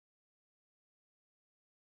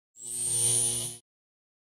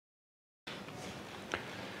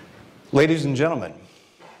Ladies and gentlemen,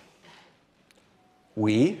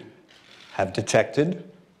 we have detected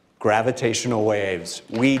gravitational waves.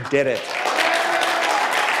 We did it.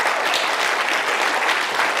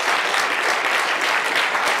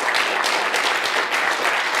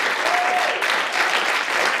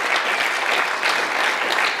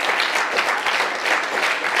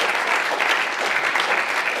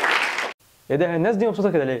 ايه ده الناس دي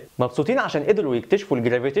مبسوطه كده ليه؟ مبسوطين عشان قدروا يكتشفوا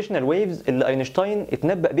الجرافيتيشنال ويفز اللي اينشتاين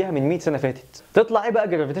اتنبأ بيها من 100 سنه فاتت. تطلع ايه بقى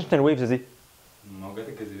الجرافيتيشنال ويفز دي؟ موجات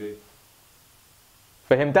الجاذبية.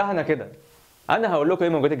 فهمتها انا كده. انا هقول لكم ايه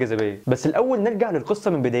موجات الجاذبيه، بس الاول نرجع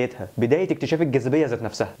للقصه من بدايتها، بدايه اكتشاف الجاذبيه ذات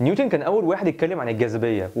نفسها. نيوتن كان اول واحد يتكلم عن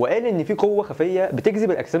الجاذبيه، وقال ان في قوه خفيه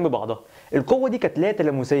بتجذب الاجسام ببعضها. القوه دي كانت لا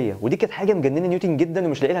تلامسيه، ودي كانت حاجه مجننه نيوتن جدا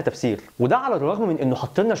ومش لاقي لها تفسير. وده على الرغم من انه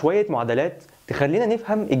حط لنا شويه معادلات تخلينا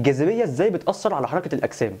نفهم الجاذبيه ازاي بتاثر على حركه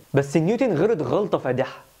الاجسام. بس نيوتن غلط غلطه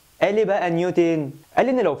فادحه. قال ايه بقى نيوتن؟ قال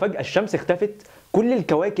ان لو فجاه الشمس اختفت، كل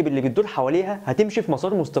الكواكب اللي بتدور حواليها هتمشي في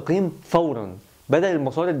مسار مستقيم فورا بدل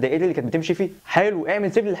المسار الدائري اللي كانت بتمشي فيه. حلو،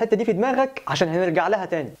 اعمل سيف للحته دي في دماغك عشان هنرجع لها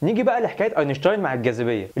تاني. نيجي بقى لحكايه اينشتاين مع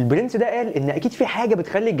الجاذبيه. البرنس ده قال ان اكيد في حاجه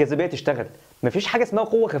بتخلي الجاذبيه تشتغل، مفيش حاجه اسمها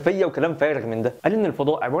قوه خفيه وكلام فارغ من ده. قال ان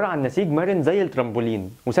الفضاء عباره عن نسيج مرن زي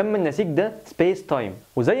الترامبولين، وسمى النسيج ده سبيس تايم.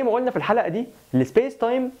 وزي ما قلنا في الحلقه دي، السبيس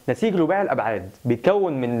تايم نسيج رباعي الابعاد،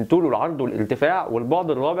 بيتكون من الطول والعرض والارتفاع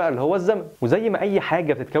والبعد الرابع اللي هو الزمن. وزي ما اي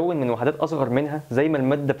حاجه بتتكون من وحدات اصغر منها، زي ما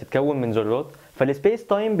الماده بتتكون من ذرات، فالسبيس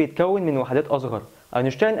تايم بيتكون من وحدات اصغر.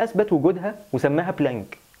 اينشتاين اثبت وجودها وسماها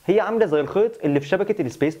بلانك. هي عامله زي الخيط اللي في شبكه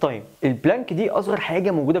السبيس تايم. البلانك دي اصغر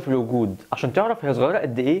حاجه موجوده في الوجود. عشان تعرف هي صغيره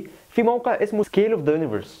قد ايه، في موقع اسمه سكيل اوف ذا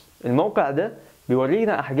يونيفرس. الموقع ده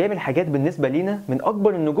بيورينا احجام الحاجات بالنسبه لينا، من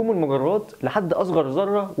اكبر النجوم والمجرات لحد اصغر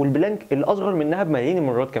ذره، والبلانك اللي اصغر منها بملايين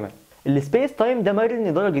المرات كمان. السبيس تايم ده مرن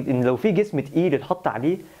لدرجه ان لو في جسم تقيل اتحط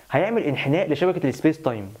عليه هيعمل انحناء لشبكه السبيس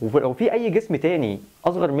تايم، ولو في اي جسم تاني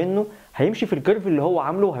اصغر منه هيمشي في الكيرف اللي هو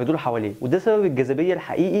عامله وهيدور حواليه. وده سبب الجاذبيه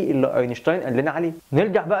الحقيقي اللي اينشتاين قال لنا عليه.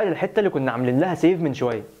 نرجع بقى للحته اللي كنا عاملين لها سيف من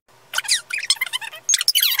شويه.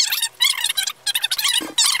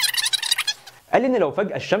 قال ان لو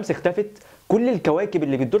فجاه الشمس اختفت، كل الكواكب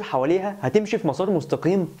اللي بتدور حواليها هتمشي في مسار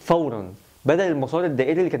مستقيم فورا بدل المسار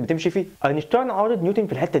الدائري اللي كانت بتمشي فيه. اينشتاين عارض نيوتن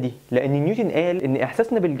في الحته دي، لان نيوتن قال ان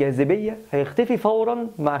احساسنا بالجاذبيه هيختفي فورا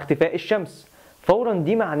مع اختفاء الشمس. فورا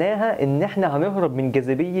دي معناها ان احنا هنهرب من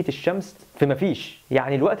جاذبيه الشمس في مفيش،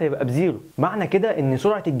 يعني الوقت هيبقى بزيرو. معنى كده ان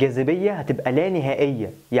سرعه الجاذبيه هتبقى لا نهائيه،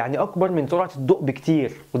 يعني اكبر من سرعه الضوء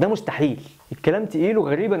بكتير، وده مستحيل. الكلام تقيل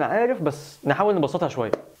وغريب انا عارف، بس نحاول نبسطها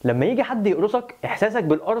شويه. لما يجي حد يقرصك، احساسك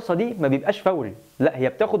بالقرصه دي ما بيبقاش فوري، لا هي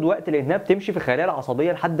بتاخد وقت لانها بتمشي في الخلايا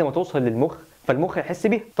العصبيه لحد ما توصل للمخ، فالمخ يحس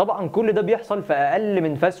بيها. طبعا كل ده بيحصل في اقل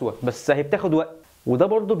من فسوه، بس هي بتاخد وقت. وده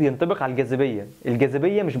برضه بينطبق على الجاذبيه.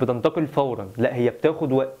 الجاذبيه مش بتنتقل فورا، لا هي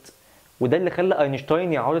بتاخد وقت. وده اللي خلى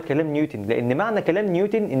اينشتاين يعارض كلام نيوتن، لان معنى كلام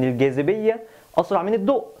نيوتن ان الجاذبيه اسرع من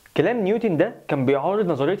الضوء. كلام نيوتن ده كان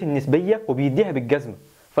بيعارض نظريه النسبيه وبيديها بالجزمه،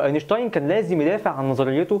 فاينشتاين كان لازم يدافع عن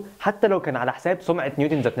نظريته حتى لو كان على حساب سمعه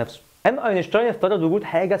نيوتن ذات نفسه. اما اينشتاين افترض وجود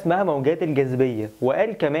حاجه اسمها موجات الجاذبيه،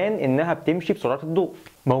 وقال كمان انها بتمشي بسرعه الضوء.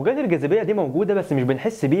 موجات الجاذبيه دي موجوده، بس مش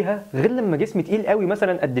بنحس بيها غير لما جسم تقيل قوي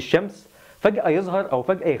مثلا قد الشمس فجأة يظهر أو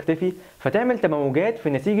فجأة يختفي، فتعمل تموجات في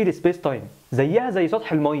نسيج السبيس تايم. زيها زي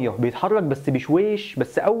سطح المية بيتحرك بس بشويش،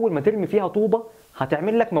 بس أول ما ترمي فيها طوبة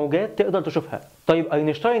هتعمل لك موجات تقدر تشوفها. طيب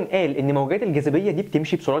اينشتاين قال إن موجات الجاذبية دي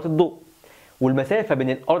بتمشي بسرعة الضوء، والمسافة بين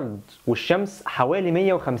الأرض والشمس حوالي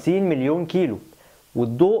 150 مليون كيلو،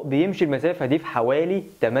 والضوء بيمشي المسافة دي في حوالي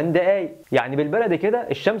 8 دقايق. يعني بالبلدي كده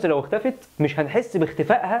الشمس لو اختفت مش هنحس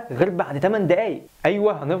باختفائها غير بعد 8 دقايق.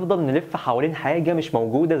 ايوه، هنفضل نلف حوالين حاجة مش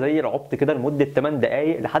موجودة زي العبط كده لمدة 8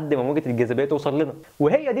 دقايق لحد ما موجة الجاذبية توصل لنا.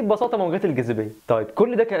 وهي دي ببساطة موجات الجاذبية. طيب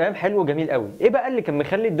كل ده كلام حلو وجميل قوي، ايه بقى اللي كان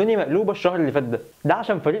مخلي الدنيا مقلوبة الشهر اللي فات ده؟ ده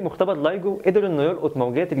عشان فريق مختبر لايجو قدر انه يلقط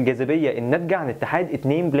موجات الجاذبية الناتجة عن اتحاد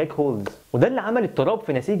 2 بلاك هولز، وده اللي عمل اضطراب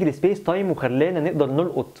في نسيج السبيس تايم وخلانا نقدر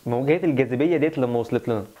نلقط موجات الجاذبية ديت لما وصلت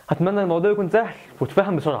لنا. اتمنى الموضوع يكون سهل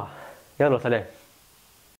وتفهم بسرعة. يلا سلام.